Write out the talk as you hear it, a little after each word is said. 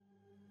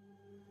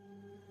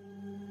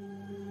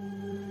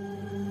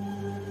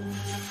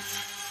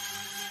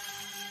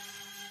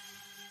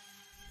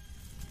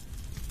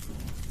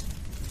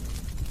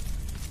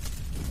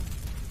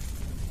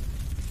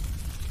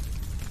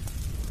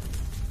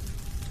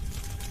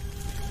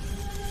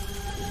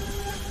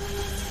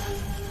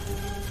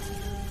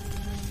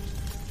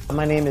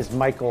My name is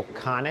Michael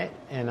Connett,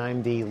 and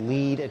I'm the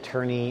lead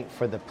attorney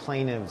for the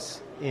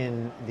plaintiffs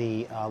in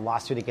the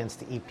lawsuit against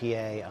the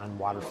EPA on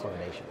water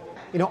fluoridation.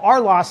 You know,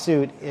 our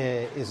lawsuit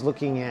is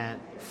looking at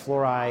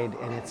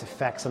fluoride and its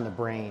effects on the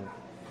brain.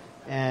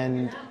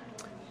 And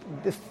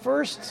the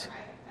first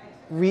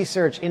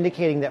research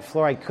indicating that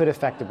fluoride could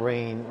affect the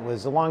brain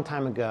was a long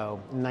time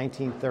ago, in the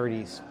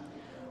 1930s,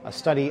 a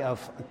study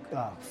of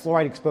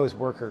fluoride-exposed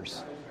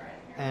workers.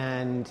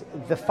 And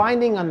the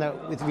finding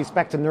with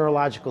respect to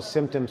neurological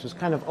symptoms was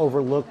kind of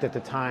overlooked at the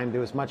time. There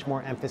was much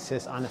more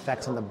emphasis on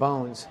effects on the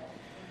bones.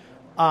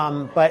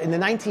 But in the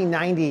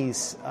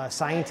 1990s,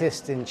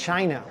 scientists in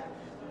China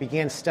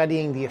began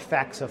studying the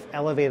effects of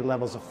elevated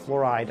levels of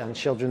fluoride on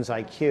children's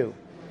IQ.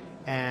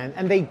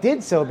 And they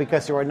did so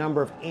because there were a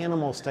number of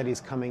animal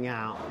studies coming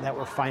out that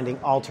were finding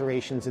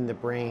alterations in the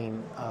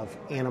brain of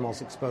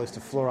animals exposed to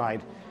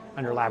fluoride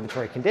under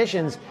laboratory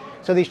conditions.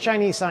 So these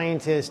Chinese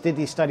scientists did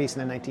these studies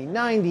in the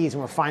 1990s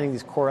and were finding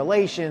these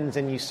correlations,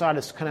 and you saw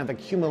this kind of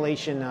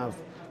accumulation of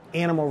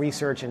animal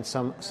research and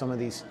some of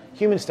these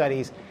human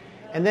studies.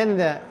 And then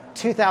in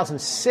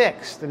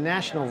 2006, the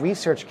National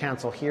Research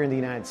Council here in the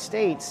United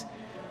States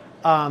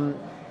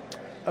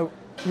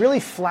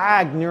really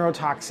flagged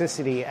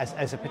neurotoxicity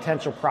as a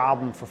potential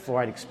problem for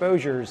fluoride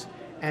exposures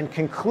and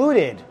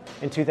concluded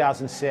in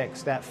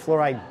 2006 that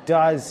fluoride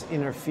does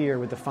interfere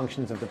with the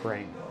functions of the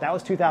brain. That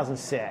was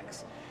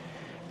 2006.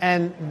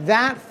 And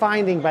that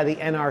finding by the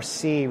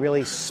NRC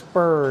really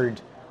spurred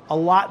a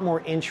lot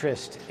more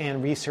interest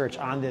and research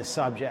on this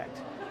subject.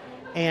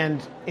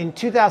 And in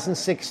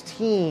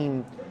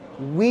 2016,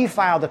 we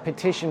filed a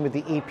petition with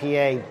the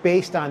EPA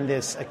based on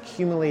this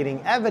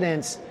accumulating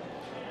evidence,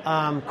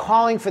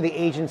 calling for the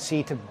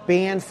agency to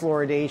ban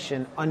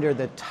fluoridation under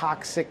the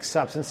Toxic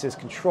Substances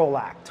Control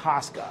Act,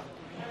 TSCA.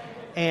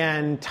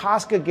 And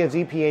TSCA gives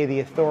EPA the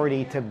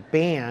authority to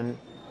ban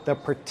the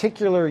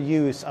particular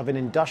use of an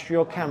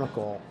industrial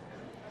chemical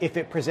if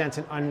it presents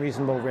an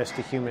unreasonable risk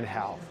to human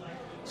health.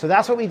 So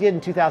that's what we did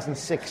in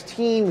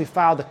 2016. We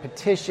filed a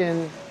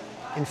petition.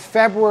 In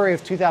February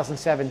of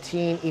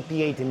 2017,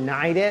 EPA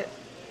denied it.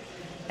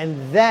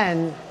 And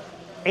then,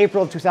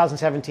 April of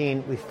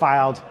 2017, we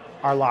filed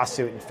our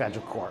lawsuit in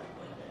federal court.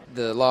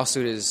 The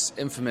lawsuit is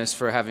infamous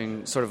for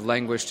having sort of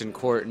languished in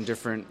court and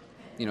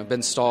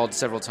been stalled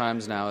several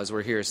times now as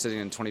we're here sitting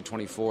in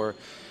 2024.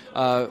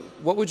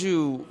 What would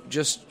you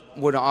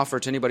would offer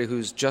to anybody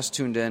who's just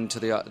tuned in to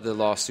the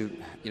lawsuit,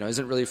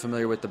 isn't really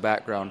familiar with the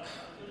background,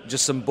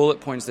 just some bullet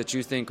points that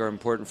you think are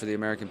important for the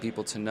American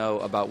people to know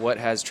about what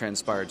has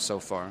transpired so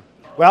far?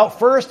 Well,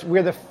 first,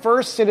 we're the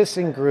first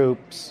citizen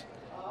groups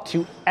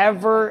to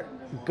ever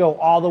go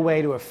all the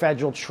way to a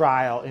federal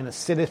trial in a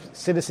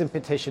citizen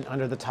petition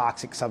under the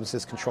Toxic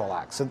Substances Control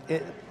Act. So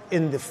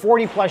in the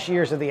 40-plus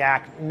years of the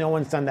Act, no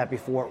one's done that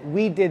before.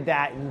 We did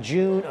that in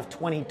June of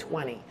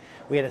 2020.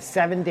 We had a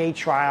 7-day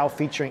trial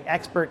featuring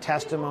expert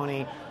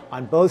testimony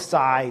on both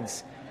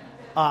sides.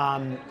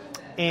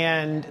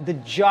 And the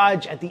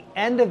judge at the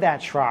end of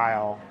that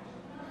trial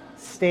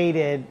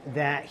stated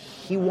that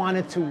he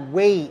wanted to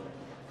wait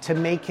to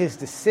make his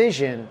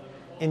decision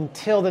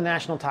until the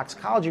National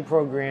Toxicology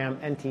Program,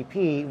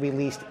 NTP,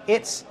 released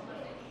its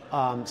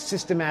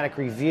systematic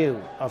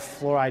review of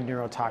fluoride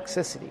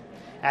neurotoxicity.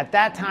 At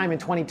that time, in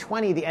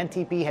 2020, the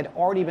NTP had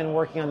already been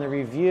working on the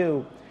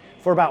review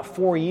for about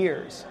 4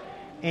 years.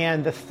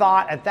 And the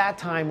thought at that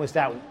time was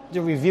that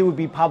the review would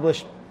be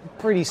published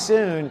pretty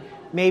soon,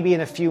 maybe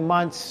in a few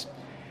months.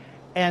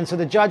 And so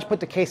the judge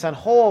put the case on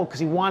hold because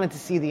he wanted to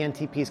see the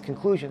NTP's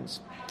conclusions.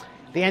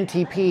 The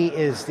NTP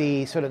is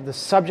the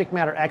subject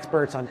matter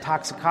experts on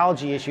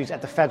toxicology issues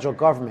at the federal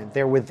government.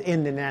 They're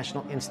within the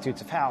National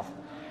Institutes of Health.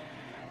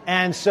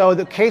 And so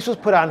the case was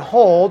put on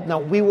hold. Now,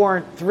 we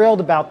weren't thrilled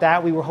about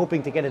that. We were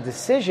hoping to get a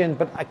decision,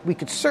 but we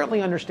could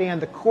certainly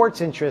understand the court's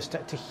interest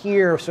to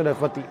hear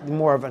what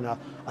more of an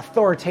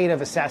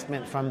authoritative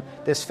assessment from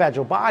this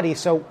federal body.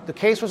 So the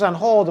case was on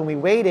hold, and we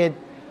waited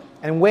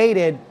and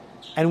waited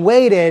and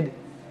waited.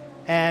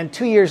 And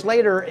 2 years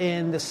later,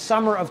 in the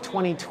summer of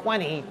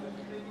 2020,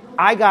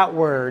 I got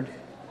word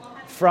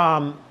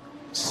from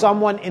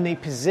someone in a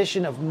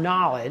position of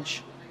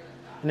knowledge,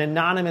 an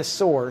anonymous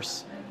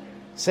source,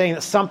 saying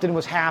that something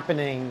was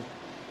happening,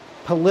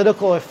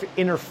 political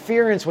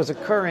interference was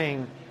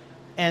occurring,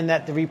 and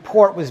that the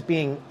report was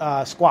being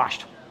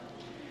squashed.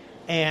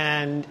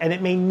 And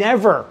it may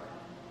never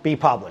be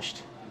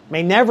published.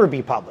 May never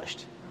be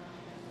published.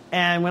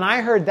 And when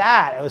I heard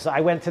that,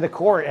 I went to the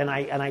court and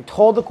I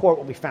told the court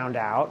what we found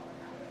out.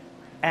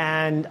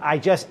 And I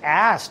just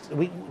asked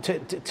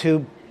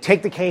to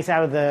take the case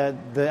out of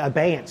the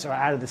abeyance or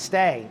out of the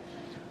stay,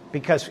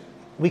 because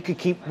we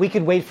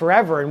could wait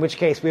forever, in which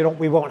case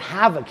we won't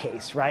have a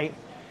case, right?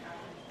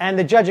 And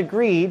the judge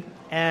agreed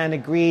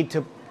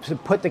to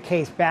put the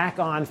case back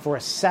on for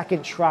a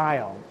second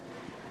trial.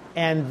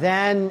 And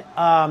then,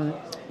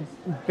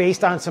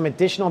 based on some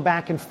additional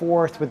back and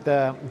forth with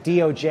the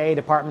DOJ,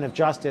 Department of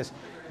Justice,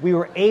 we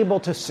were able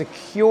to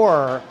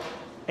secure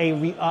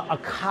a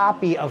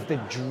copy of the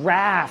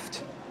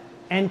draft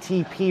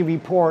NTP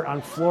report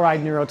on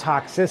fluoride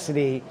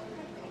neurotoxicity,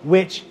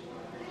 which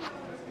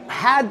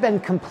had been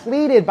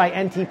completed by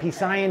NTP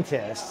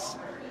scientists,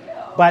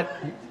 but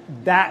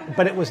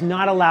it was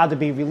not allowed to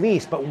be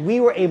released. But we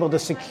were able to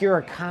secure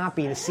a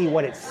copy to see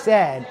what it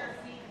said,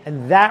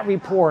 and that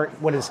report,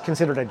 what is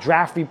considered a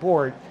draft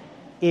report,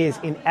 is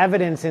in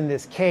evidence in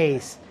this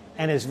case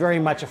and is very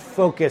much a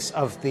focus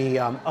of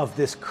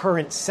this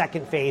current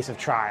second phase of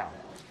trial.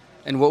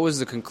 And what was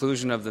the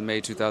conclusion of the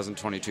May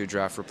 2022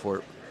 draft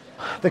report?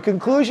 The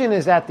conclusion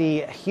is that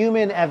the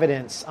human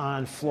evidence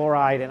on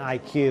fluoride and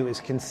IQ is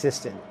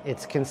consistent.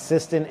 It's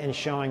consistent in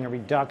showing a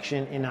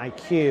reduction in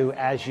IQ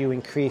as you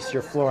increase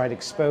your fluoride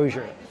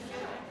exposure.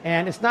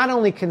 And it's not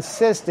only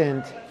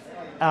consistent,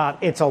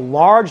 it's a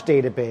large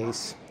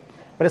database,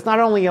 but it's not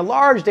only a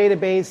large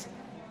database,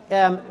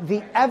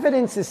 the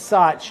evidence is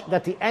such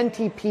that the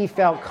NTP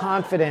felt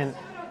confident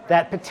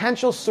that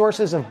potential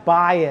sources of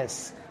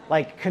bias,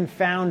 like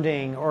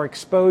confounding or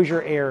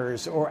exposure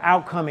errors or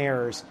outcome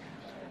errors,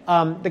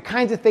 the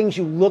kinds of things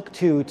you look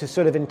to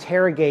sort of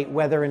interrogate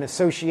whether an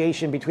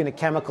association between a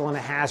chemical and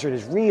a hazard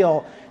is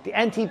real, the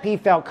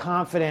NTP felt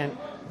confident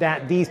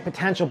that these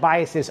potential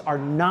biases are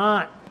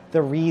not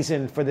the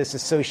reason for this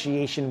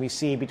association we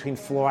see between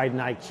fluoride and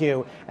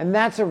IQ. And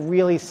that's a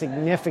really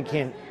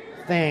significant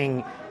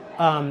thing,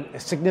 a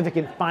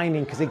significant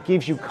finding, because it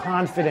gives you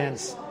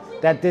confidence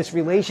that this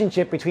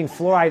relationship between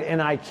fluoride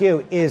and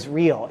IQ is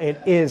real.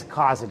 It is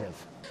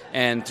causative.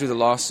 And through the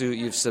lawsuit,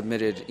 you've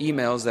submitted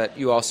emails that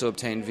you also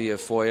obtained via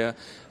FOIA,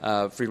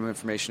 Freedom of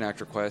Information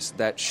Act requests,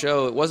 that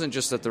show it wasn't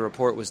just that the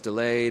report was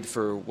delayed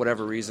for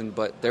whatever reason,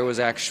 but there was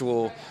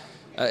actual,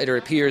 it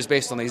appears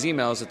based on these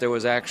emails, that there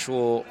was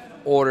actual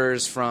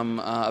orders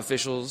from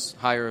officials,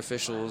 higher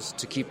officials,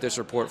 to keep this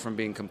report from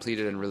being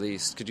completed and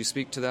released. Could you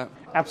speak to that?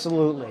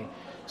 Absolutely.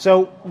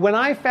 So when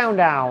I found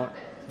out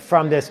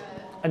from this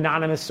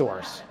anonymous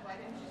source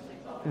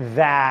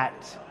that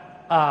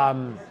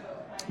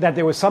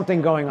there was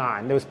something going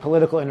on, there was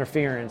political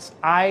interference,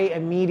 I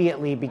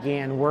immediately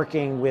began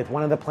working with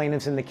one of the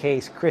plaintiffs in the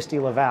case, Christy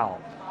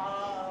Lavelle,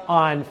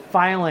 on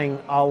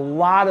filing a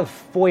lot of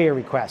FOIA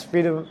requests,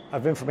 Freedom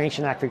of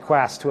Information Act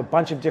requests, to a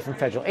bunch of different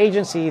federal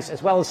agencies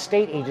as well as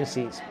state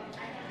agencies.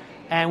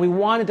 And we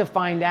wanted to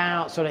find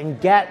out, sort of, and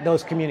get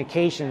those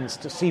communications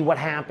to see what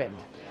happened.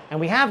 And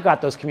we have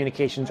got those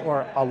communications,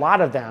 or a lot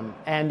of them,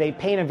 and they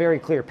paint a very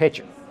clear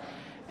picture.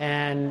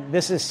 And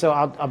this is, so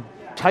I'll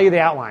tell you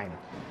the outline.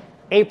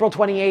 April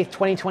 28th,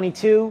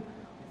 2022,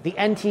 the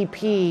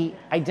NTP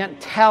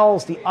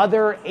tells the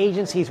other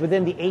agencies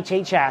within the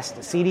HHS,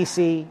 the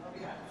CDC,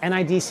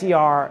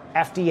 NIDCR,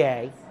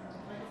 FDA,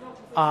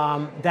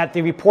 that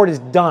the report is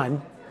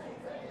done,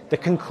 the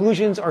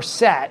conclusions are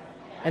set,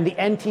 and the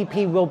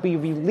NTP will be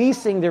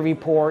releasing the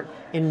report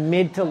in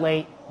mid to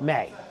late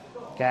May.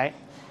 Okay?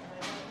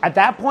 At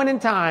that point in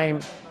time,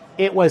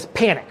 it was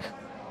panic.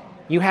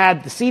 You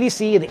had the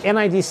CDC and the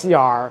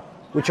NIDCR,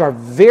 which are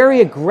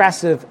very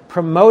aggressive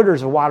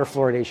promoters of water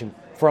fluoridation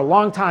for a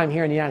long time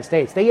here in the United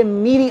States. They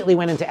immediately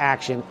went into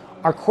action,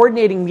 are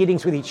coordinating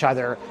meetings with each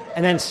other,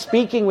 and then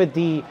speaking with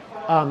the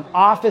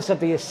Office of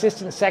the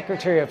Assistant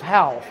Secretary of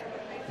Health,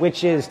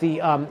 which is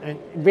the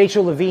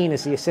Rachel Levine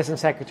is the Assistant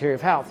Secretary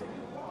of Health.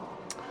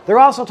 They're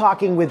also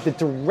talking with the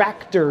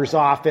Director's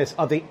Office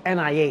of the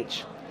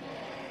NIH.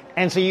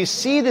 And so you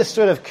see this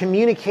sort of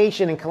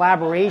communication and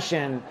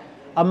collaboration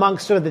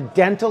amongst sort of the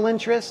dental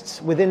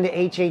interests within the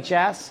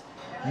HHS,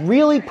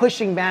 really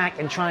pushing back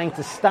and trying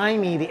to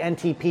stymie the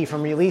NTP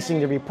from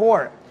releasing the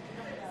report.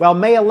 Well,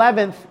 May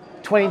 11th,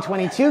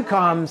 2022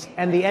 comes,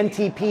 and the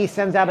NTP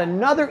sends out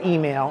another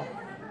email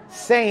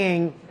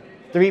saying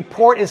the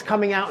report is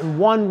coming out in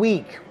 1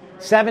 week,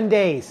 7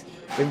 days.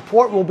 The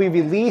report will be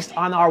released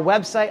on our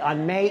website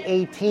on May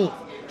 18th.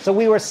 So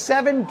we were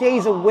 7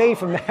 days away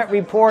from that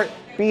report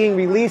being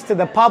released to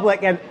the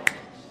public, and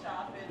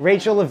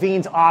Rachel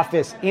Levine's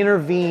office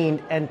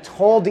intervened and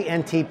told the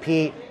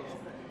NTP,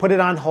 put it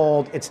on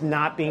hold, it's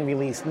not being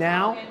released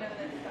now,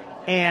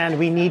 and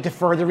we need to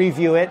further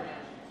review it.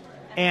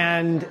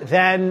 And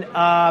then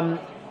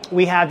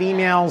we have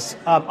emails,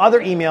 other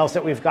emails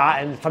that we've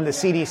gotten from the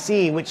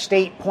CDC, which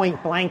state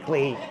point blank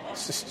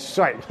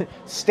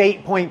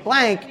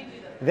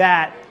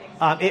that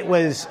it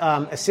was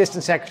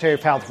Assistant Secretary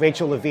of Health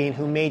Rachel Levine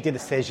who made the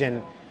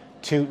decision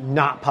to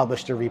not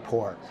publish the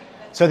report.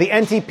 So the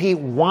NTP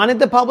wanted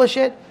to publish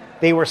it.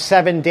 They were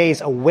 7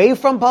 days away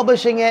from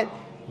publishing it,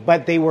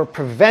 but they were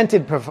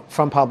prevented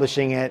from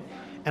publishing it.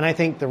 And I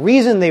think the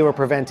reason they were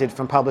prevented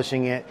from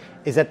publishing it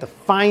is that the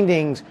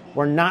findings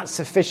were not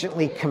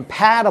sufficiently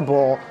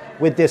compatible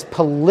with this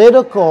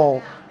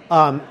political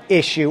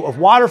issue of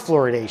water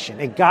fluoridation.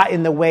 It got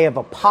in the way of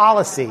a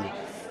policy,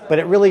 but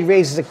it really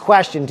raises a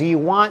question. Do you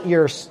want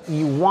your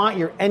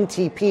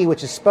NTP,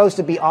 which is supposed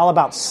to be all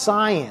about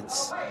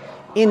science,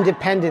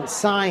 independent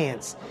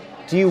science,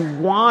 do you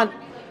want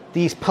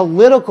these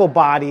political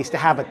bodies to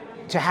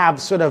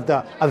have sort of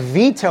a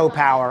veto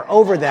power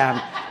over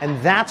them?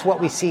 And that's what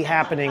we see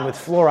happening with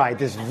fluoride,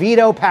 this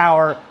veto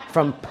power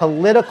from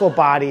political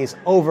bodies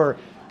over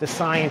the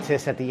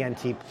scientists at the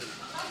NTP.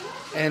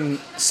 And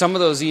some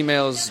of those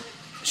emails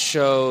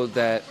show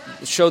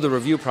the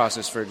review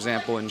process, for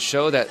example, and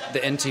show that the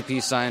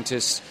NTP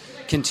scientists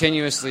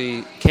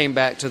continuously came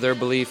back to their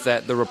belief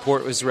that the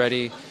report was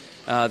ready.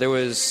 There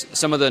was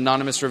some of the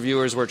anonymous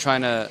reviewers were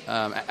trying to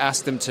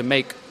ask them to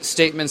make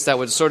statements that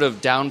would sort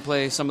of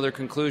downplay some of their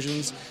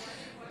conclusions.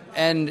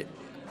 And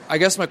I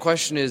guess my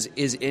question is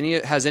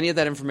has any of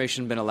that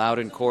information been allowed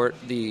in court?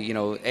 The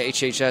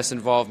HHS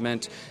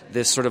involvement,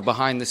 this sort of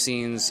behind the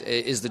scenes,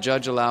 is the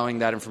judge allowing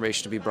that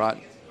information to be brought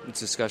into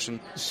discussion?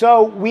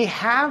 So we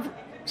have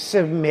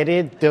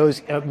submitted those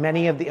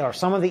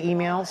some of the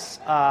emails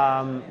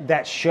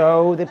that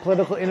show the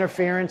political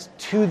interference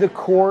to the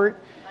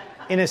court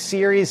in a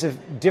series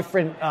of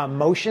different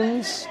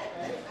motions,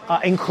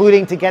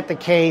 including to get the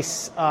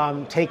case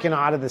taken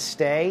out of the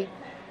stay.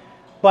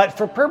 But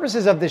for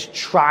purposes of this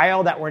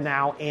trial that we're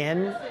now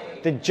in,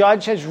 the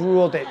judge has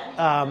ruled that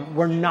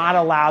we're not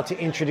allowed to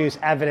introduce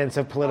evidence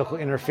of political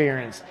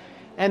interference.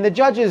 And the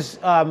judge's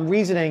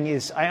reasoning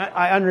is,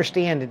 I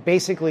understand it.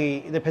 Basically,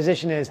 the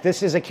position is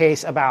this is a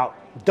case about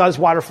does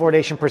water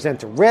fluoridation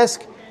present a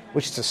risk,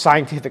 which is a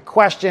scientific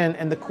question,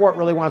 and the court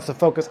really wants to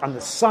focus on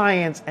the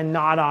science and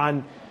not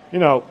on,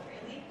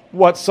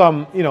 what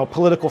some,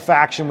 political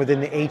faction within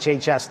the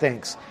HHS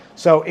thinks.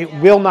 So it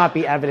will not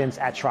be evidence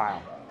at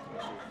trial.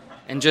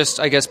 And just,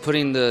 I guess,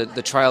 putting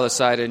the trial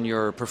aside in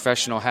your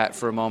professional hat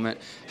for a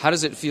moment, how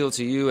does it feel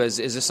to you? Is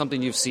this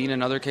something you've seen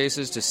in other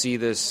cases, to see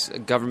this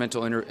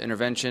governmental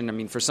intervention? I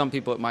mean, for some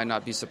people it might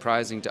not be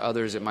surprising. To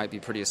others it might be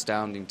pretty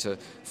astounding to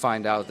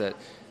find out that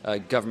a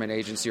government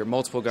agency or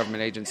multiple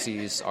government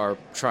agencies are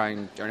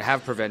trying or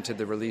have prevented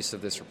the release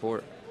of this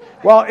report.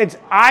 Well,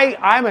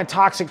 I'm a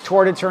toxic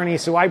tort attorney,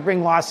 so I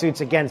bring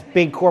lawsuits against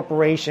big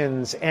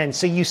corporations, and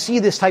so you see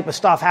this type of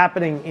stuff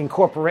happening in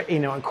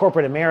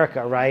corporate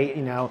America, right?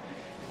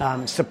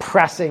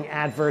 Suppressing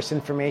adverse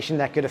information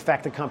that could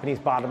affect the company's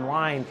bottom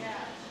line.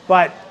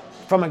 But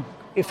from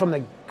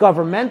the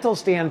governmental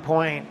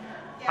standpoint,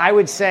 I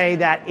would say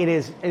that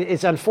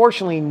it's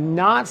unfortunately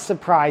not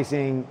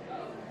surprising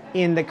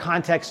in the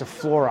context of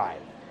fluoride,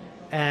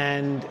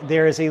 and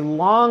there is a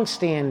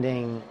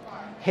long-standing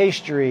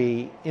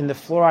history in the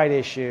fluoride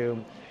issue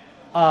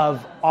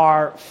of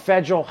our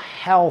federal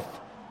health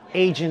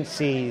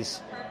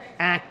agencies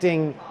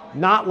acting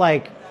not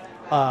like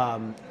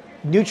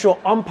neutral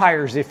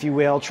umpires, if you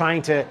will,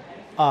 trying to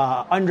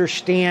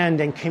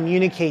understand and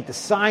communicate the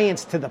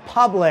science to the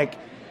public.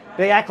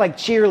 They act like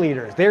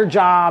cheerleaders. Their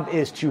job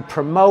is to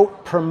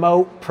promote,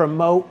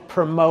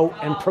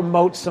 and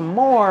promote some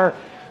more.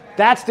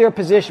 That's their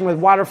position with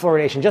water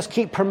fluoridation. Just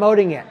keep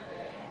promoting it.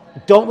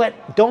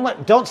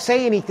 Don't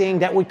say anything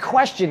that would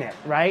question it,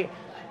 right?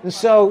 And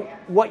so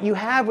what you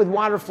have with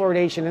water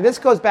fluoridation, and this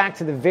goes back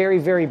to the very,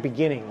 very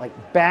beginning,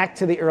 like back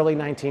to the early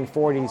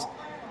 1940s,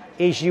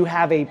 is you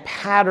have a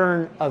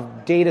pattern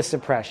of data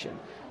suppression,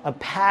 a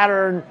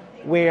pattern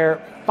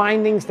where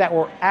findings that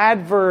were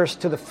adverse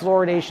to the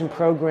fluoridation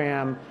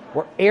program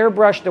were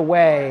airbrushed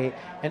away,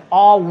 and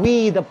all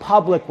we, the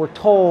public, were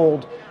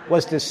told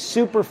was this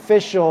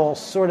superficial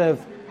sort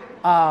of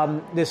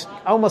this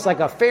almost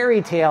like a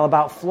fairy tale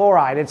about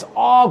fluoride. It's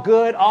all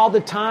good all the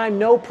time,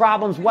 no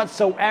problems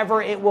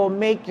whatsoever. It will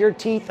make your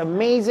teeth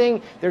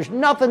amazing. There's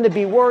nothing to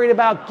be worried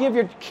about. Give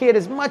your kid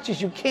as much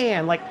as you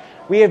can. Like,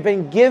 we have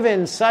been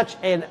given such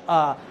a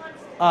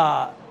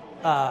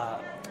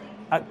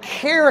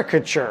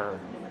caricature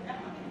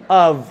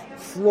of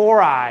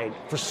fluoride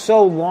for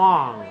so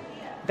long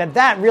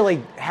that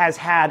really has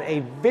had a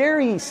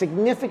very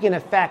significant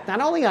effect, not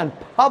only on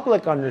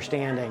public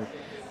understanding,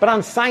 but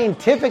on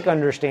scientific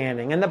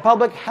understanding and the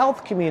public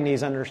health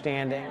community's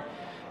understanding.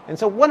 And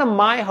so one of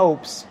my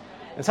hopes,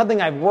 and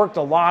something I've worked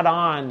a lot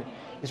on,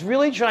 is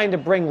really trying to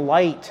bring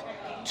light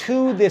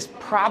to this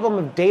problem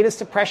of data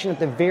suppression at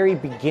the very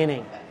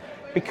beginning.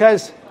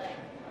 Because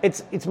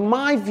it's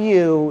my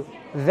view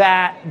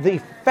that the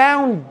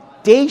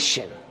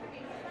foundation,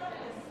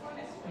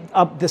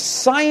 the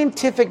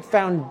scientific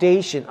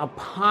foundation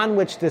upon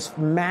which this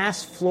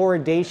mass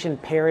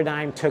fluoridation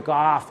paradigm took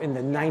off in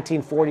the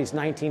 1940s,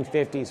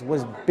 1950s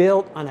was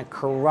built on a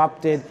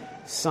corrupted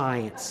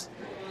science.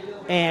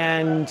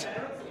 And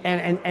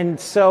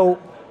so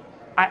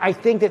I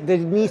think that there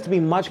needs to be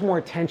much more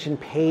attention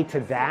paid to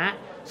that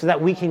so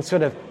that we can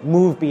sort of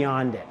move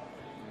beyond it.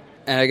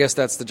 And I guess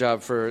that's the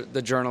job for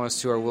the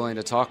journalists who are willing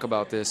to talk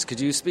about this.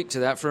 Could you speak to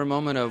that for a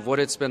moment, of what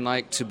it's been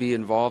like to be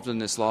involved in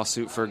this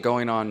lawsuit for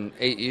going on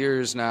 8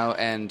 years now?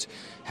 And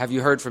have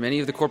you heard from any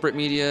of the corporate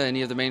media,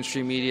 any of the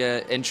mainstream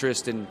media,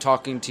 interest in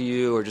talking to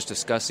you or just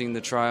discussing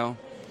the trial?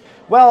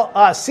 Well,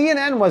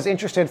 CNN was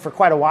interested for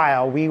quite a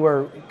while. We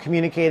were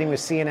communicating with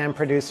CNN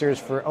producers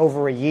for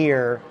over a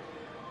year.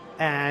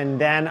 And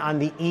then on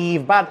the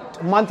eve, about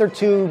a month or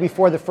two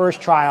before the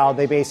first trial,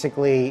 they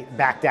basically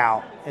backed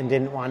out and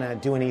didn't want to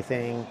do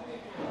anything.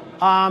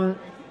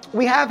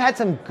 We have had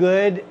some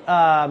good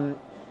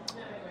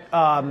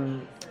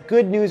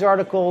news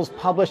articles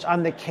published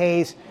on the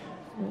case,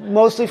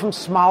 mostly from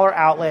smaller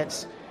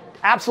outlets.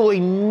 absolutely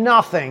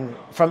nothing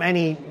from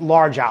any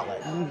large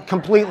outlet,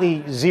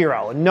 completely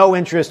zero, no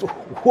interest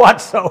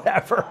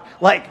whatsoever.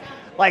 Like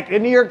the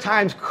New York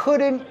Times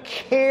couldn't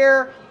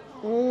care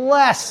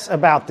less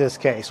about this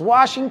case.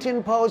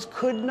 Washington Post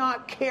could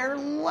not care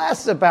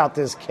less about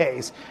this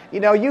case. You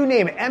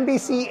name it,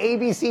 NBC,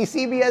 ABC,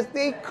 CBS,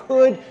 they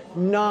could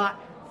not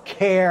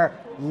care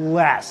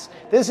less.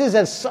 This is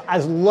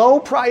as low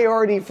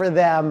priority for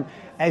them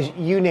as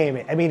you name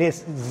it. I mean,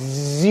 it's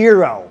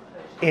zero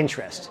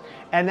interest.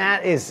 And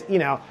that is,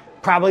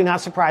 probably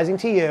not surprising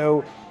to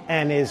you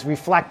and is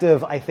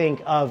reflective, I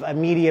think, of a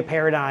media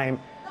paradigm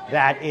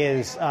that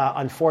is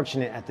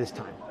unfortunate at this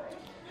time.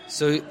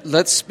 So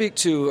let's speak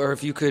to, or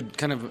if you could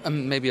kind of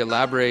maybe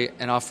elaborate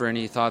and offer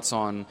any thoughts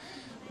on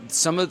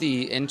some of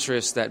the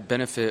interests that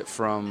benefit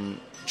from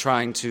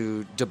trying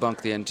to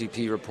debunk the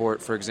NTP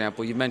report, for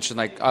example. You mentioned,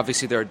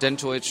 obviously there are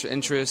dental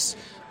interests,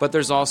 but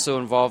there's also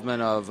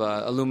involvement of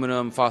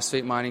aluminum,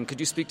 phosphate mining.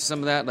 Could you speak to some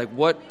of that?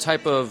 What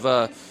type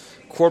of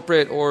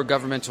corporate or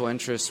governmental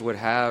interests would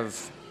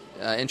have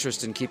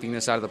interest in keeping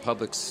this out of the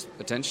public's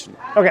attention?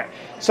 Okay,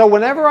 so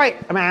whenever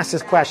I'm asked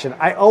this question,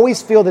 I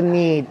always feel the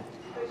need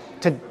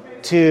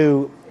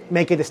to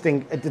make a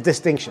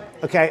distinction.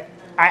 Okay,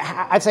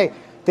 I'd say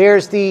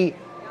there's the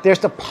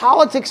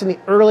politics in the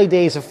early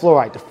days of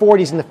fluoride, the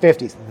 40s and the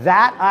 50s.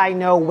 That I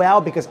know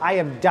well because I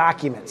have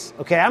documents.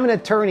 Okay, I'm an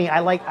attorney.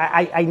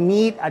 I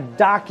need a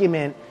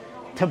document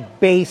to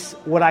base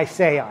what I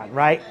say on,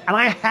 right? And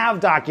I have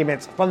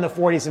documents from the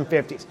 40s and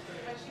 50s.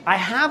 I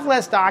have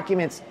less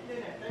documents,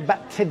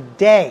 but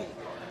today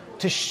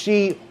to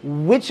see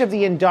which of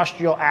the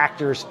industrial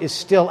actors is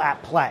still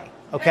at play.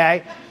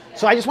 Okay.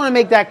 So I just want to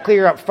make that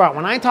clear up front.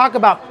 When I talk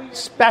about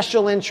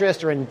special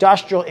interest or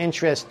industrial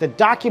interest, the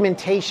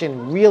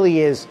documentation really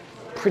is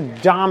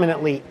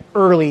predominantly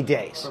early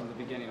days. From the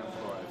beginning of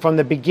fluoridation. From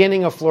the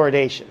beginning of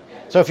fluoridation.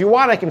 So if you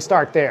want, I can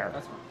start there.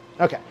 That's fine.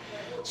 Okay.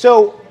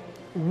 So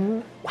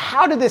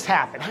how did this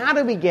happen? How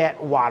did we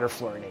get water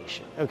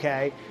fluoridation?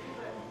 Okay.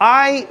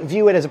 I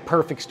view it as a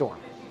perfect storm.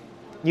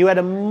 You had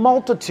a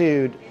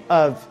multitude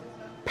of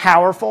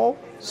powerful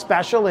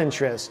special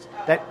interests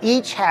that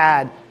each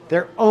had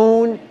their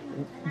own,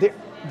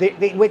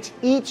 which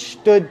each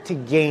stood to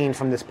gain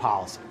from this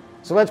policy.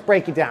 So let's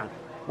break it down.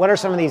 What are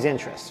some of these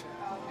interests?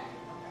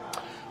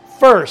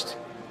 First,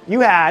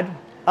 you had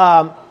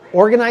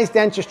organized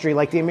dentistry,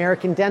 like the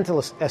American Dental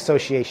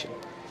Association.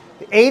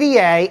 The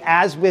ADA,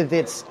 as with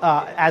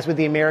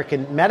the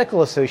American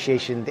Medical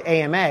Association, the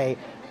AMA,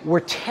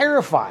 were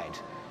terrified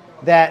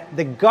that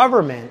the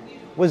government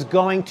was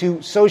going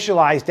to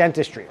socialize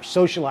dentistry or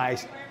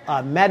socialize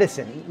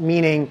medicine,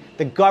 meaning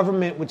the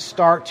government would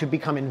start to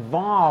become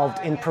involved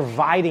in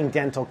providing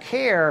dental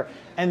care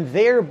and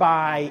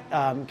thereby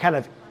kind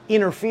of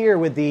interfere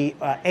with the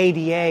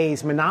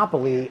ADA's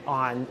monopoly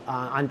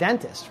on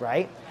dentists,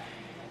 right?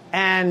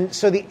 And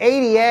so the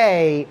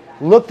ADA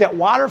looked at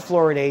water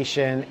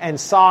fluoridation and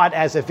saw it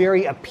as a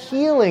very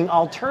appealing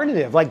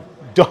alternative. Like,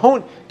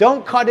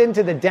 don't cut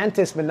into the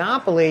dentist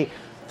monopoly,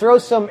 throw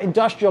some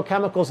industrial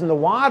chemicals in the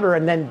water,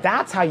 and then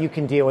that's how you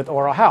can deal with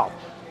oral health.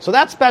 So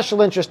that's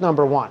special interest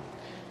number one.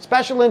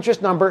 Special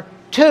interest number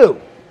two,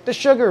 the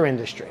sugar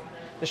industry.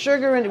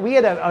 We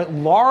had a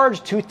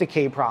large tooth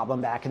decay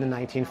problem back in the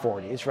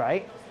 1940s,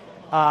 right?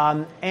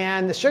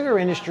 And the sugar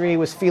industry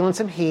was feeling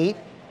some heat,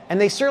 and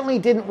they certainly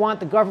didn't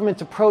want the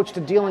government's approach to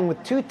dealing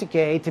with tooth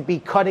decay to be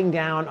cutting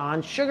down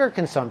on sugar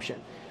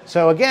consumption.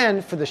 So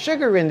again, for the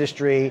sugar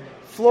industry,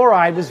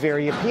 fluoride was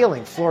very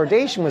appealing.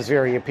 Fluoridation was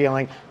very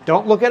appealing.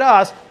 Don't look at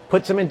us.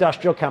 Put some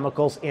industrial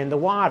chemicals in the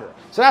water.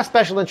 So that's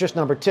special interest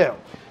number two.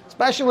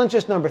 Special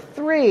interest number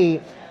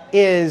three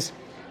is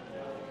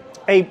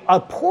a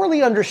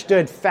poorly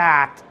understood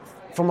fact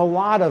from a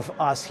lot of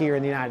us here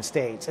in the United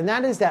States, and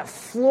that is that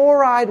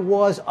fluoride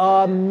was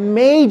a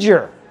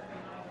major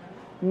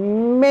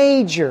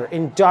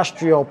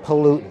industrial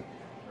pollutant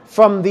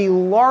from the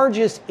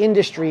largest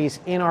industries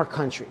in our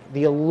country: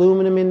 the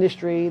aluminum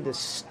industry, the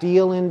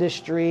steel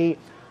industry,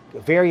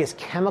 various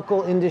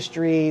chemical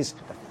industries,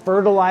 the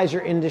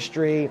fertilizer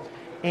industry,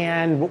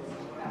 and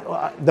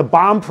the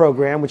bomb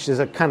program, which is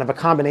a kind of a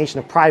combination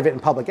of private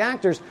and public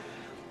actors.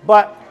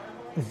 But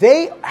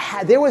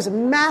there was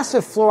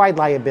massive fluoride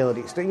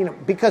liabilities,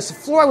 because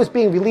fluoride was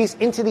being released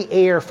into the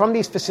air from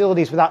these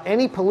facilities without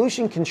any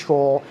pollution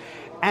control.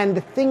 And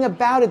the thing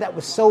about it that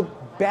was so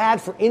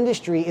bad for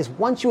industry is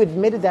once you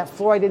admitted that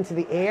fluoride into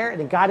the air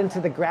and it got into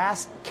the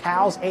grass,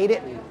 cows ate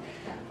it.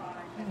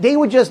 They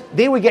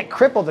would get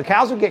crippled. The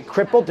cows would get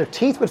crippled. Their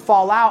teeth would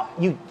fall out.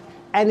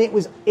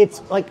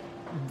 It's like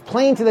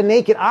plain to the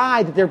naked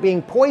eye that they're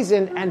being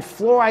poisoned, and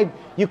fluoride,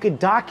 you could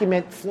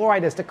document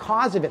fluoride as the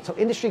cause of it. So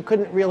industry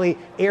couldn't really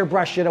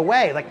airbrush it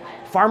away. Like,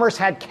 farmers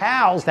had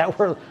cows that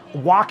were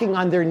walking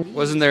on their knees.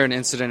 Wasn't there an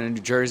incident in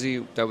New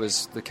Jersey that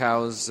was the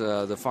cows,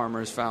 the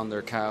farmers found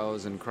their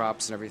cows and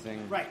crops and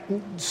everything? Right.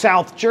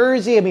 South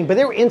Jersey, but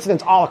there were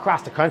incidents all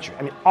across the country.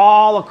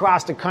 All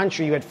across the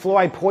country, you had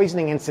fluoride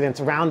poisoning incidents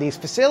around these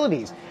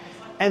facilities.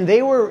 And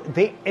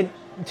and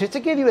just to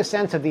give you a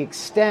sense of the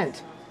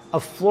extent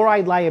of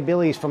fluoride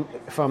liabilities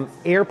from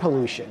air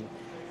pollution.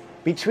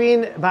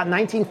 Between about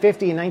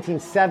 1950 and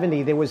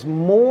 1970, there was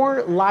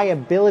more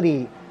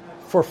liability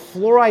for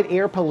fluoride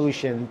air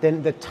pollution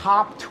than the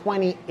top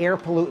 20 air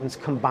pollutants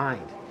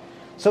combined.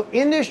 So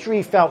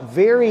industry felt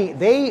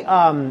they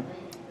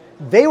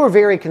were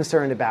very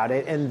concerned about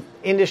it, and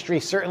industry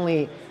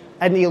certainly,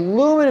 and the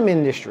aluminum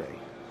industry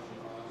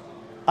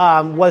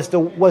was the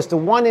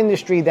one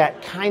industry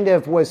that kind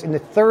of was in the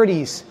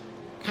 30s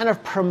kind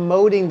of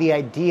promoting the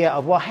idea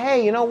of, well,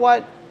 hey, you know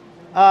what?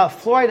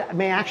 Fluoride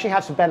may actually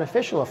have some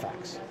beneficial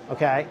effects,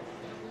 okay?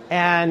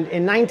 And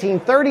in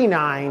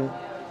 1939,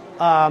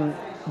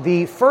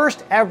 the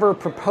first ever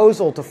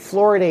proposal to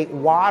fluoridate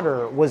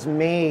water was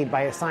made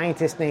by a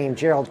scientist named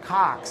Gerald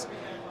Cox.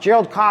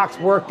 Gerald Cox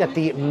worked at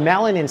the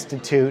Mellon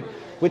Institute,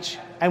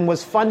 and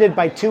was funded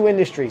by two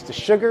industries, the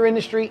sugar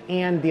industry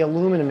and the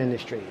aluminum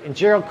industry. And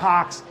Gerald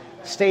Cox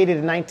stated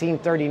in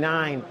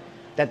 1939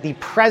 that the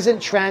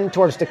present trend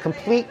towards the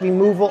complete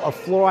removal of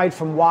fluoride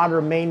from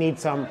water may need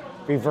some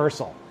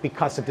reversal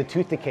because of the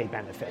tooth decay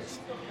benefits.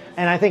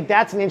 And I think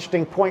that's an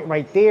interesting point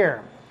right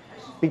there,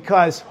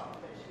 because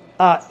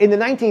in the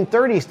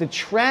 1930s, the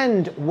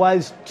trend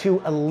was to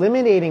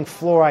eliminating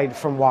fluoride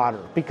from water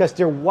because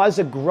there was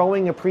a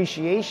growing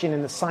appreciation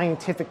in the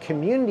scientific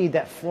community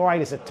that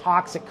fluoride is a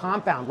toxic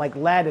compound like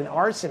lead and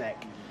arsenic.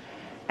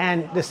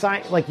 And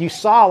you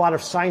saw a lot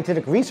of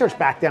scientific research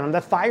back then on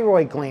the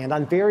thyroid gland,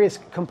 on various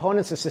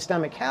components of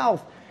systemic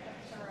health.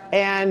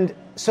 And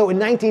so in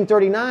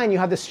 1939, you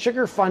have this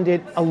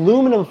sugar-funded,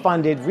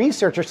 aluminum-funded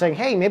researcher saying,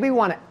 hey, maybe we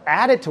want to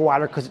add it to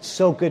water because it's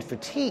so good for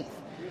teeth.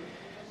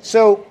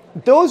 So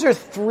those are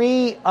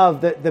three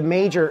of the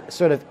major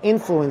sort of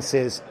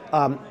influences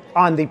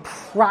on the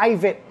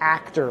private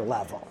actor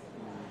level.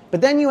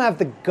 But then you have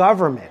the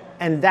government,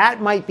 and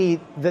that might be,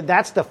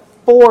 that's the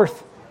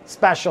fourth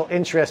special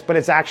interest, but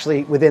it's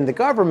actually within the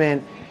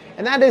government,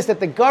 and that is that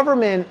the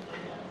government,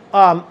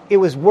 it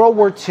was World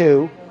War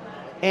II,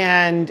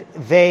 and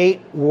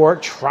they were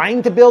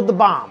trying to build the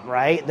bomb,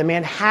 right? The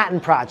Manhattan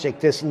Project,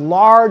 this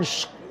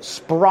large,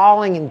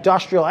 sprawling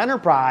industrial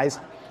enterprise.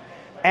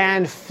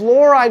 And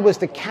fluoride was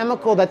the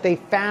chemical that they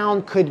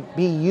found could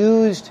be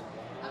used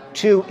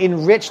to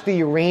enrich the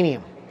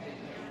uranium,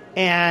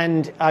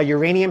 and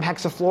uranium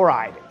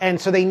hexafluoride. And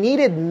so they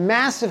needed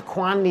massive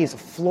quantities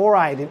of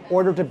fluoride in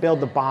order to build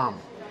the bomb.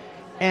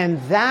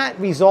 And that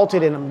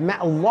resulted in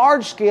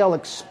large-scale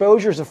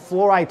exposures of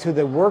fluoride to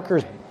the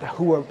workers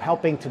who were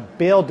helping to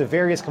build the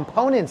various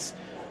components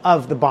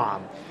of the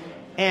bomb.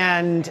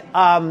 And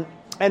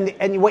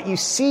what you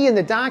see in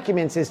the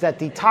documents is that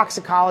the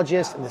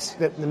toxicologist and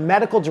the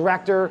medical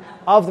director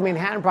of the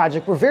Manhattan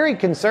Project were very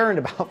concerned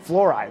about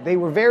fluoride. They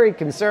were very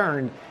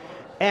concerned.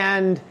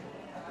 And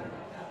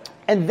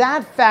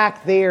that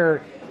fact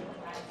there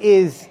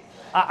is,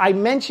 I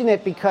mention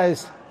it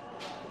because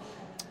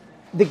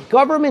the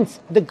government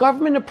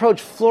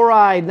approached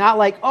fluoride not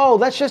like, oh,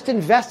 let's just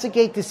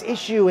investigate this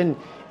issue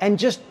and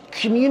just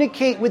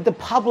communicate with the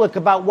public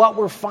about what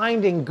we're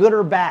finding, good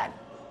or bad.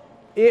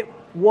 It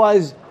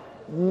was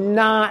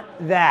not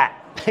that.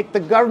 Like,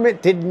 the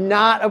government did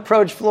not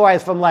approach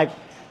fluoride from like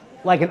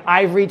an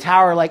ivory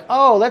tower, like,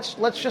 oh,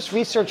 let's just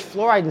research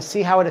fluoride and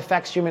see how it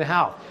affects human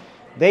health.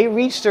 They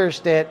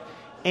researched it,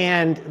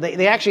 and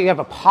they actually have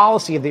a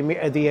policy of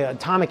the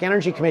Atomic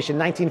Energy Commission in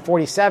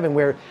 1947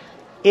 where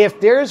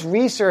if there's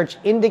research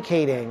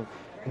indicating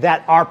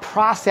that our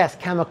processed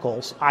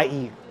chemicals,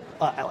 i.e.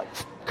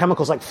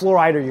 Chemicals like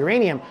fluoride or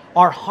uranium,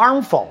 are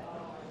harmful,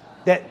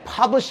 that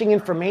publishing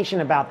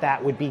information about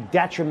that would be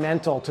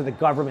detrimental to the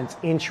government's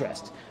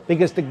interest,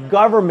 because the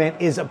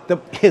government is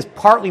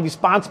partly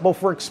responsible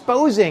for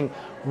exposing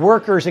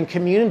workers and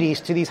communities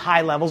to these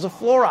high levels of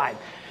fluoride.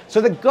 So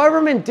the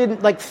government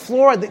didn't like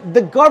fluoride.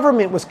 The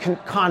government was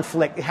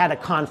had a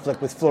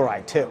conflict with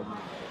fluoride too.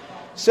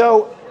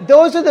 So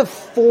those are the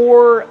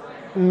four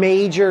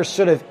major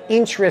sort of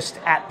interests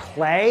at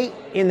play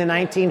in the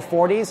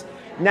 1940s.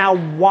 Now,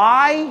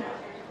 why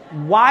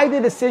the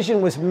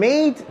decision was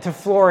made to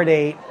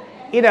fluoridate,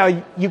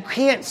 you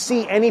can't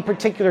see any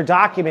particular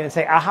document and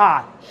say,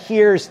 aha,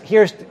 here's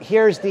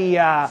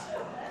the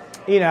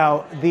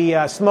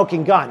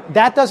smoking gun.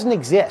 That doesn't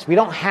exist. We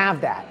don't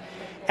have that.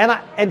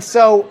 And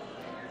so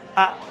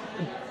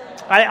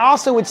I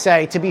also would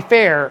say, to be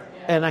fair,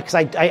 and because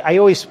I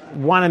always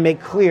want to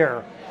make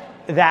clear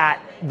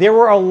that there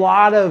were a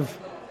lot of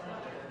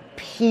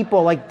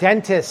people, like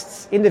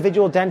dentists,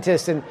 individual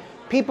dentists, and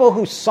people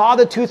who saw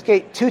the tooth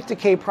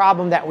decay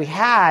problem that we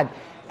had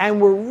and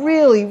were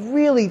really,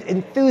 really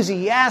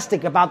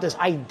enthusiastic about this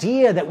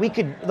idea that we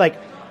could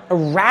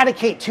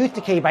eradicate tooth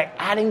decay by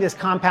adding this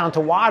compound to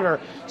water.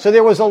 So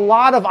there was a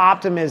lot of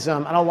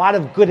optimism and a lot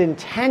of good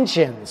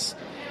intentions.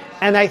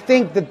 And I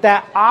think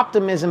that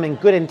optimism and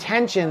good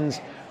intentions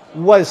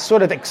was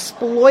sort of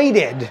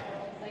exploited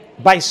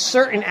by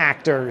certain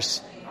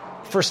actors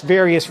for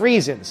various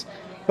reasons.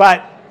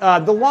 But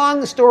the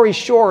long story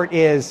short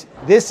is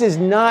this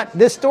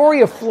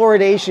story of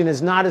fluoridation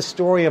is not a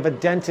story of a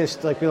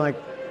dentist being like,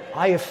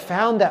 I have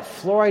found that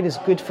fluoride is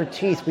good for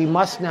teeth. We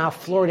must now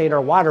fluoridate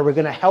our water. We're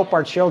going to help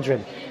our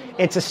children.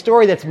 It's a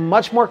story that's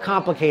much more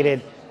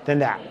complicated than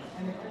that.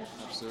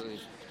 Absolutely.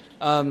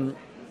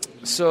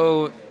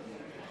 So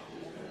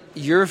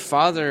your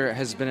father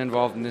has been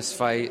involved in this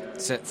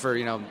fight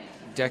for,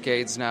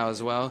 decades now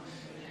as well.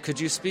 Could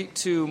you speak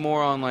to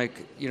more on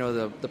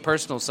the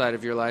personal side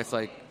of your life?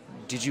 Like,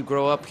 did you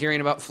grow up hearing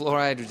about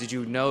fluoride, or did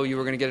you know you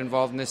were going to get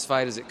involved in this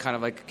fight? Is it kind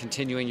of like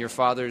continuing your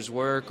father's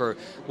work, or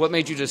what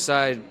made you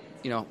decide,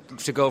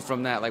 to go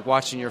from that, like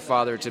watching your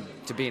father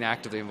to being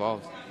actively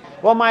involved?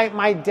 Well,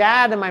 my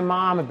dad and my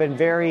mom have been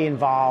very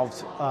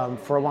involved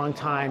for a long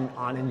time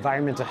on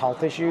environmental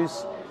health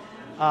issues.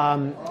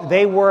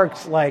 They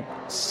worked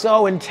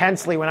so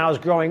intensely when I was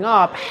growing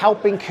up,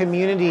 helping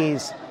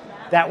communities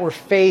that were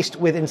faced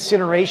with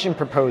incineration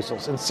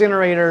proposals.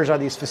 Incinerators are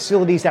these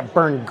facilities that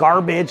burn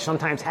garbage,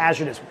 sometimes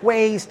hazardous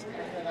waste,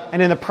 and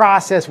in the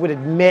process would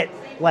emit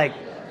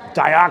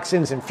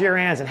dioxins and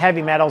furans and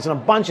heavy metals and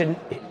a bunch of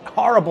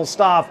horrible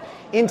stuff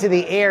into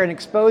the air and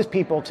expose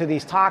people to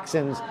these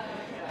toxins.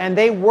 And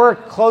they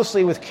work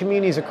closely with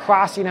communities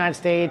across the United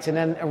States and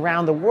then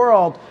around the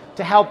world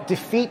to help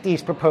defeat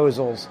these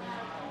proposals.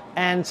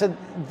 And so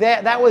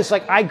that was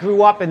I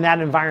grew up in that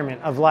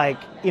environment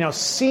of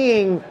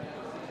seeing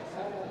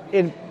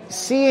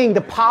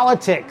the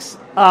politics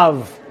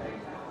of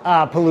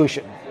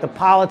pollution, the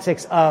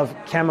politics of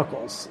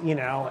chemicals,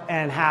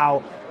 and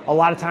how a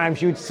lot of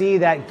times you'd see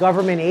that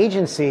government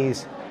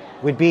agencies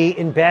would be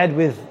in bed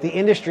with the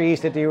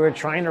industries that they were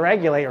trying to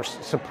regulate or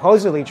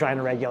supposedly trying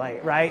to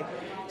regulate, right?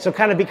 So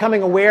kind of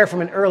becoming aware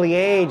from an early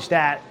age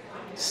that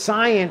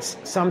science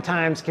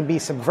sometimes can be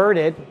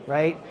subverted,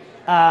 right?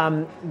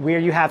 Where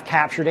you have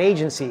captured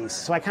agencies.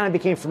 So I kind of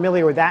became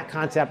familiar with that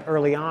concept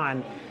early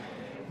on.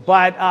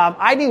 But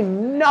I knew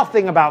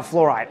nothing about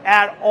fluoride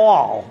at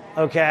all,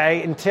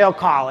 okay, until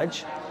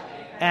college.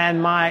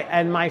 And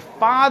my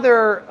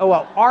father,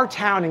 our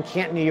town in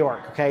Canton, New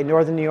York, okay,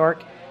 northern New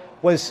York,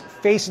 was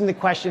facing the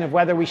question of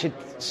whether we should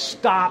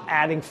stop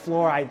adding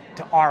fluoride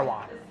to our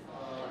water.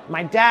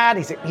 My dad,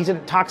 he's a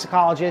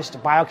toxicologist, a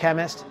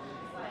biochemist,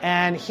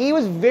 and he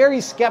was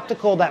very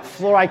skeptical that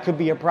fluoride could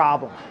be a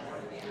problem.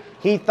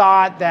 He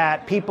thought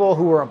that people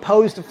who were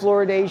opposed to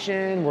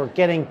fluoridation were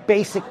getting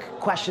basic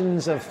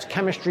questions of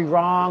chemistry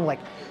wrong, like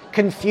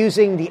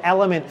confusing the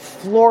element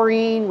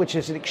fluorine, which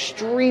is an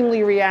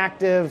extremely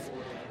reactive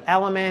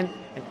element,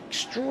 an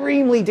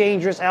extremely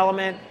dangerous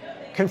element,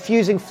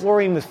 confusing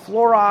fluorine with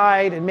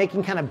fluoride and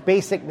making kind of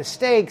basic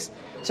mistakes.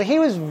 So he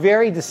was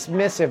very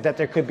dismissive that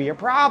there could be a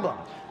problem.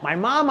 My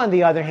mom, on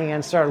the other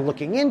hand, started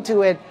looking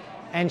into it,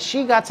 and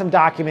she got some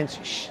documents,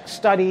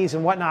 studies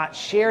and whatnot,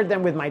 shared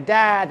them with my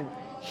dad.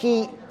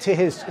 He, to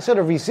his, sort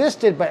of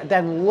resisted, but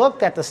then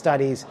looked at the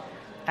studies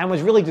and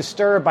was really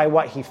disturbed by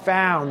what he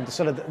found,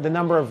 sort of the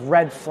number of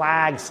red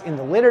flags in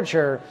the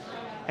literature.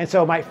 And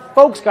so my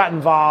folks got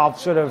involved,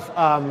 sort of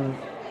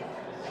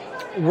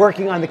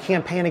working on the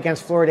campaign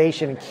against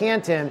fluoridation in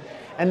Canton.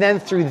 And then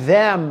through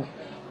them,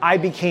 I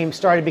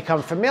started to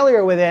become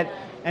familiar with it.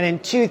 And in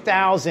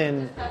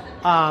 2000,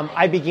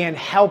 I began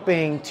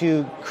helping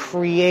to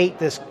create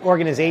this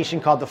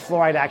organization called the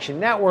Fluoride Action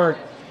Network.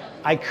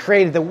 I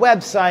created the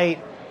website,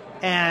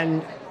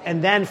 and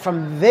then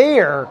from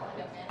there,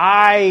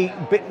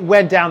 I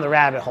went down the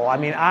rabbit hole. I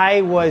mean,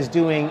 I was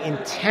doing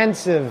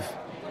intensive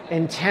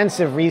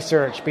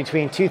research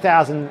between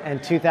 2000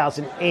 and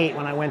 2008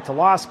 when I went to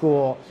law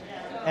school,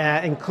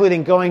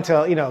 including going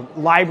to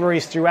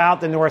libraries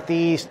throughout the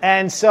Northeast.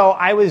 And so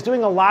I was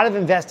doing a lot of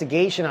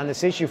investigation on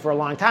this issue for a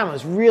long time. I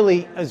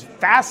was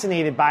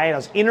fascinated by it. I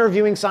was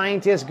interviewing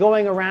scientists,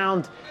 going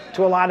around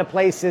to a lot of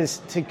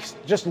places to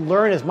just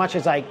learn as much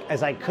as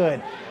I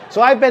could.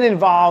 So I've been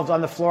involved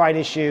on the fluoride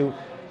issue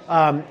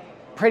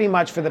pretty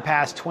much for the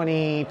past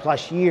 20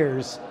 plus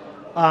years.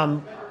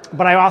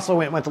 But I also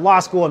went to law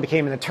school and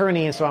became an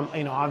attorney, and so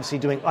I'm obviously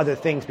doing other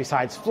things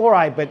besides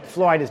fluoride, but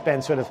fluoride has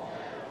been sort of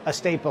a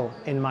staple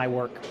in my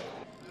work.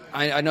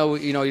 I know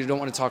you don't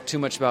want to talk too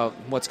much about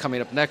what's coming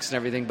up next and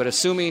everything, but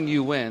assuming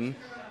you win,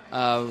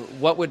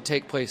 what would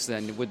take place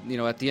then? Would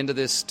at the end of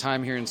this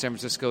time here in San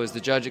Francisco, is the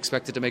judge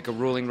expected to make a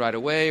ruling right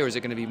away, or is it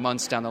going to be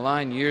months down the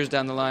line, years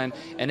down the line?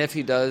 And if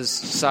he does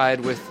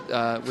side with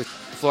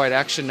Fluoride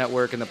Action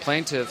Network and the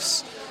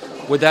plaintiffs,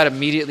 would that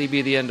immediately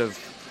be the end of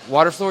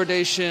water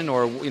fluoridation,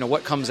 or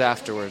what comes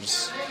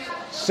afterwards?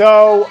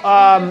 So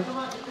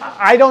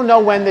I don't know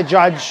when the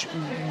judge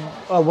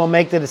will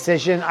make the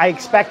decision. I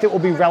expect it will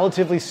be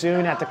relatively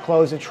soon at the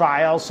close of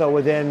trial, so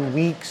within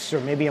weeks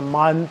or maybe a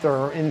month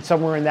or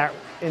somewhere in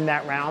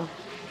that realm.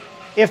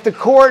 If the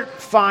court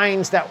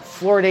finds that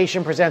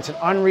fluoridation presents an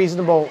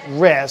unreasonable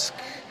risk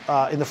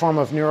in the form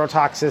of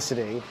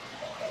neurotoxicity,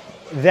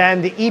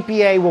 then the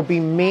EPA will be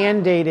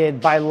mandated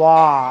by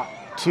law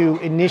to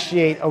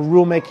initiate a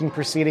rulemaking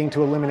proceeding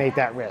to eliminate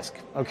that risk.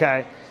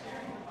 Okay,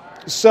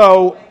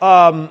 so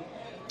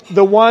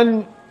the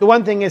one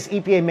thing is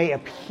EPA may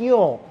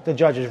appeal the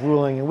judge's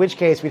ruling, in which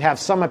case we'd have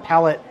some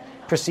appellate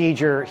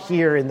procedure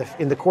here in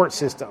the court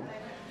system.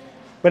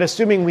 But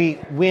assuming we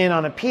win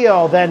on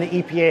appeal, then the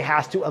EPA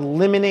has to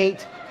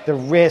eliminate the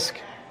risk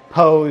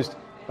posed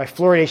by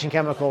fluoridation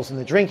chemicals in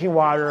the drinking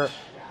water.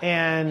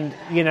 And,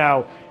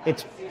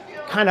 it's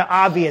kind of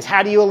obvious.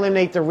 How do you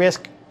eliminate the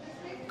risk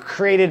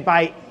created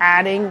by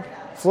adding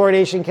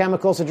fluoridation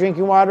chemicals to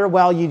drinking water?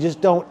 Well, you just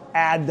don't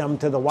add them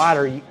to the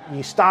water.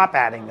 You stop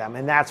adding them.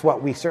 And that's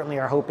what we certainly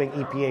are hoping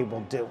EPA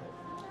will do.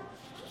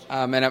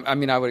 I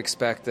would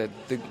expect that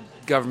the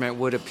government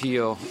would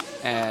appeal,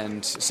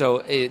 and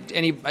so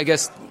I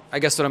guess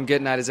what I'm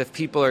getting at is if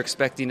people are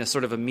expecting a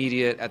sort of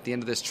immediate, at the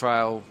end of this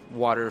trial,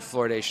 water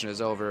fluoridation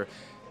is over,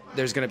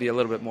 there's going to be a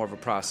little bit more of a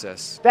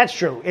process. That's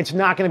true. It's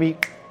not going to be,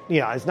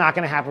 it's not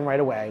going to happen right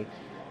away.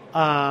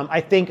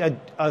 I think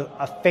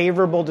a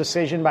favorable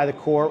decision by the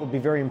court would be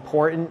very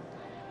important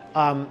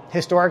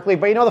historically.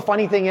 But the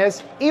funny thing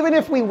is, even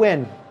if we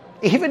win,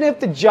 even if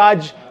the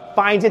judge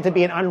finds it to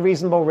be an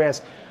unreasonable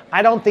risk,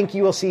 I don't think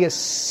you will see a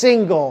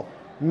single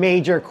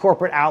major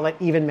corporate outlet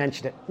even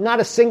mention it. Not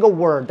a single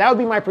word. That would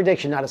be my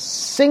prediction. Not a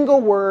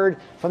single word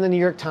from the New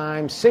York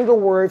Times, single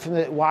word from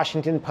the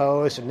Washington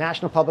Post or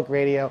National Public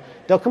Radio.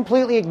 They'll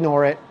completely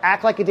ignore it,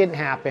 act like it didn't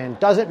happen,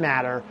 doesn't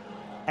matter,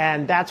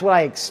 and that's what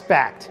I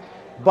expect.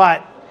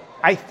 But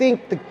I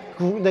think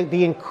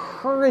the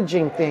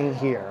encouraging thing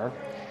here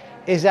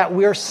is that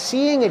we're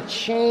seeing a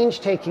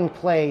change taking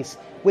place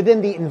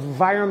within the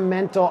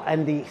environmental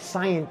and the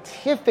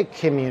scientific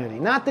community,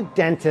 not the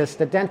dentists.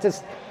 The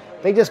dentists,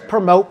 they just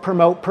promote,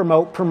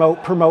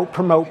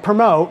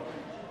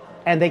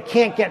 and they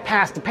can't get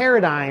past the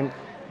paradigm.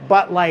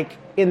 But like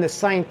in the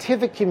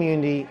scientific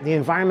community, the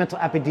environmental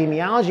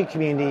epidemiology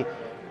community,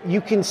 you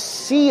can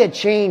see a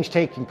change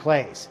taking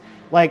place.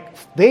 Like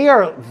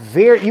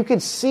you can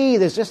see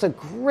there's just a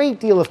great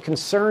deal of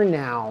concern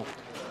now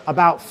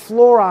about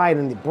fluoride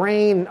in the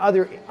brain and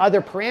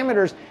other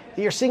parameters.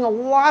 You're seeing a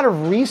lot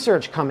of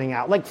research coming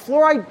out. Like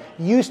fluoride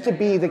used to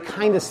be the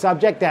kind of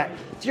subject that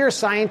if you're a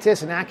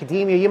scientist in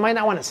academia, you might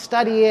not want to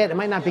study it. It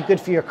might not be good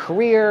for your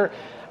career.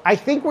 I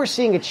think we're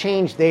seeing a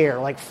change there.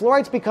 Like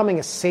fluoride's becoming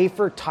a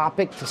safer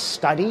topic to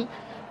study.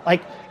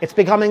 Like it's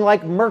becoming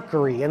like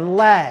mercury and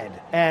lead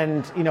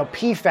and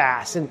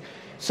PFAS. And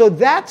so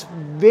that's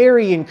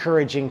very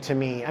encouraging to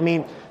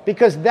me.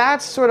 Because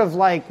that's sort of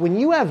like when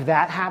you have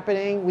that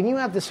happening, when you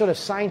have this sort of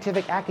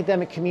scientific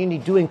academic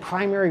community doing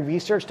primary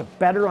research to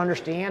better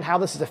understand how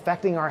this is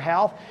affecting our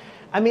health,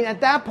 at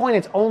that point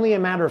it's only a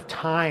matter of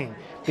time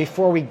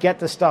before we get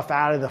the stuff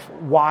out of the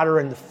water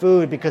and the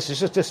food, because there's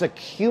just this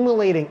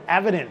accumulating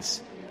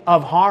evidence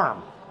of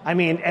harm.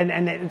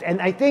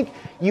 And I think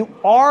you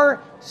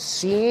are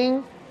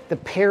seeing the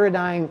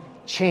paradigm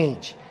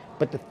change.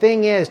 But the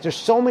thing is, there's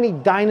so many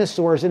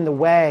dinosaurs in the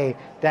way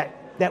that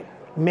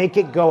make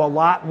it go a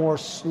lot more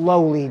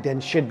slowly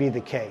than should be the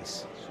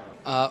case.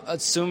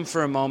 Assume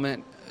for a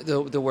moment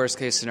the worst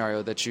case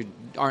scenario, that you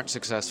aren't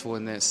successful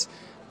in this.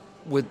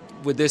 Would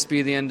this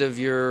be the end of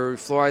your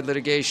fluoride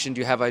litigation?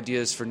 Do you have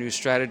ideas for new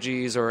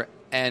strategies?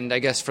 And I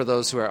guess for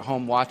those who are at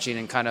home watching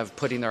and kind of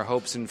putting their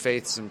hopes and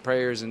faiths and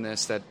prayers in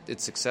this, that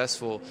it's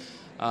successful,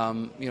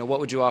 what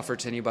would you offer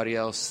to anybody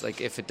else? Like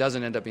if it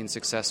doesn't end up being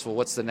successful,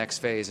 what's the next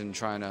phase in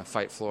trying to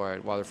fight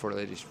water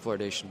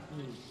fluoridation?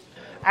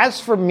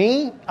 As for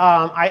me,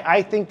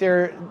 I think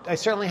I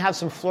certainly have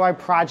some fluoride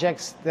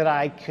projects that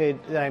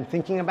I'm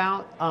thinking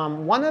about.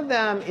 One of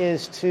them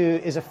is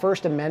a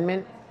First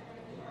Amendment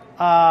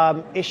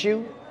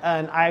issue,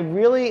 and I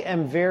really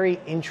am very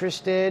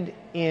interested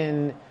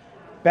in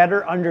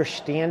better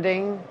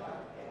understanding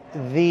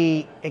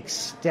the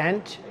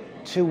extent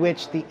to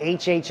which the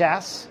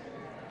HHS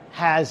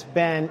has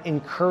been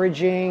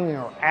encouraging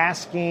or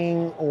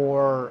asking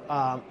or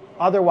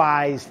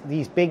otherwise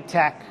these big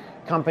tech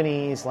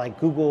companies like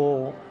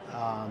Google,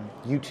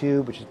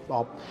 YouTube, which is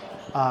all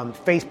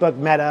Facebook,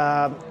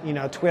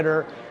 Meta,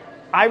 Twitter.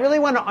 I really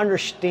want to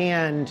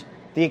understand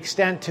the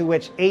extent to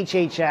which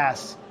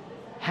HHS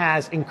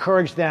has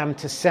encouraged them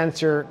to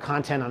censor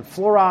content on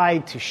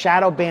fluoride, to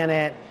shadow ban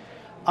it.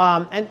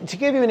 And to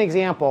give you an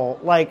example,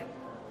 like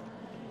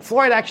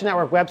Fluoride Action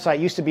Network website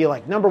used to be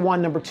like number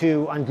 1, number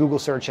 2 on Google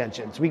search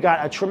engines. We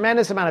got a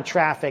tremendous amount of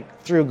traffic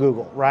through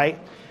Google, right?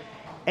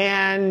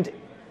 And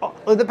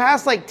in the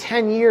past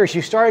 10 years,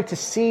 you started to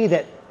see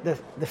that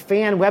the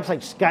fan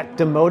website just got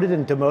demoted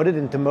and demoted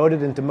and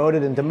demoted and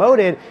demoted and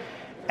demoted.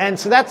 And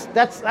so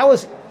that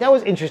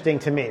was interesting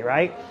to me,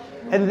 right?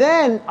 And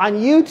then on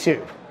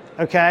YouTube,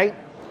 okay?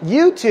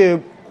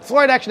 YouTube,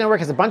 Fluoride Action Network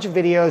has a bunch of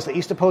videos that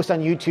used to post on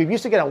YouTube,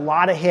 used to get a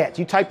lot of hits.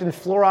 You typed in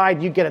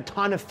fluoride, you get a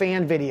ton of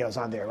fan videos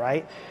on there,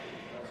 right?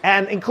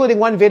 And including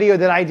one video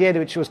that I did,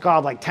 which was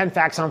called 10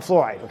 Facts on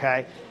Fluoride,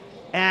 okay?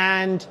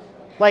 And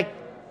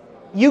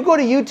you go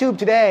to YouTube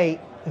today,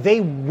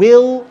 they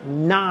will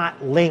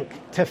not link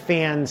to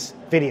fans'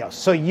 videos.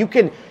 So you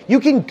can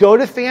go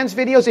to fans'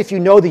 videos if you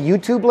know the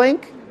YouTube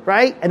link,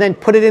 right? And then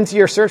put it into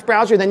your search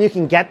browser, then you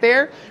can get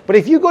there. But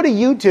if you go to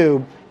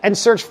YouTube and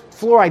search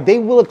fluoride, they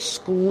will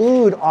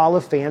exclude all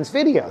of fans'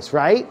 videos,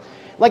 right?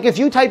 Like if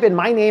you type in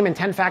my name and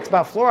 10 facts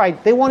about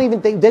fluoride, they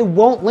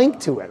won't link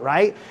to it,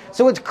 right?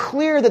 So it's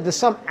clear that there's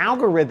some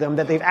algorithm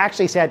that they've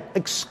actually said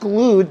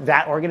exclude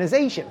that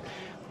organization.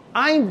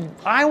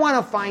 I want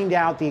to find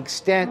out the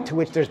extent to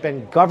which there's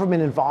been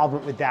government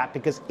involvement with that,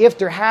 because if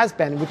there has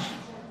been, which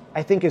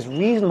I think is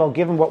reasonable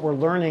given what we're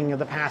learning in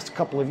the past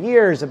couple of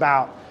years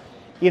about,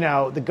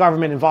 the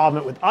government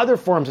involvement with other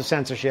forms of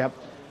censorship,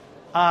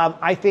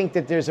 I think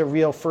that there's a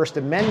real First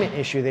Amendment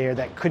issue there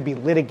that could be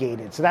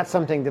litigated. So that's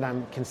something that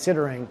I'm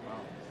considering.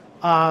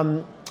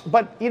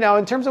 But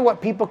in terms of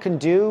what people can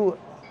do,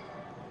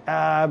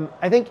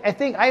 I think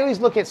I always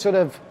look at sort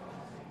of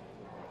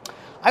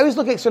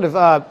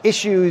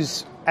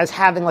issues as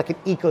having like an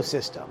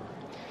ecosystem,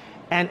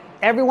 and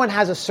everyone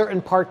has a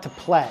certain part to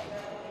play.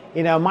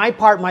 My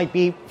part might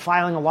be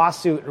filing a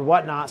lawsuit or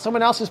whatnot.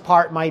 Someone else's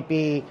part might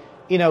be,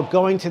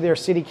 going to their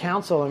city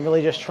council and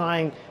really just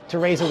trying to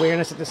raise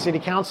awareness at the city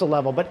council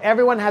level. But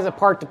everyone has a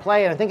part to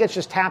play, and I think it's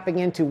just tapping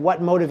into what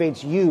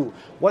motivates you.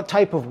 What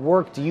type of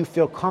work do you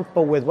feel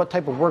comfortable with? What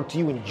type of work do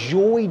you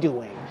enjoy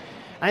doing?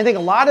 And I think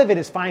a lot of it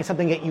is finding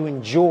something that you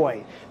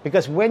enjoy,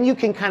 because when you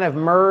can kind of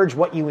merge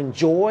what you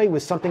enjoy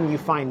with something you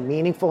find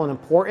meaningful and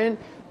important,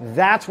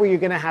 that's where you're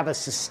going to have a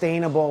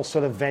sustainable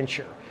sort of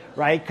venture,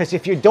 right? Because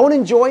if you don't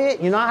enjoy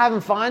it, you're not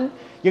having fun,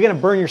 you're going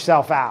to burn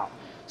yourself out.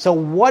 So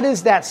what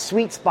is that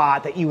sweet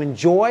spot that you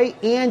enjoy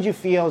and you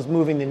feel is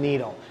moving the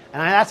needle?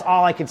 And that's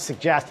all I could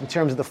suggest in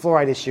terms of the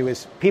fluoride issue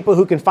is people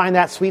who can find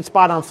that sweet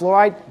spot on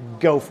fluoride,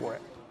 go for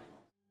it.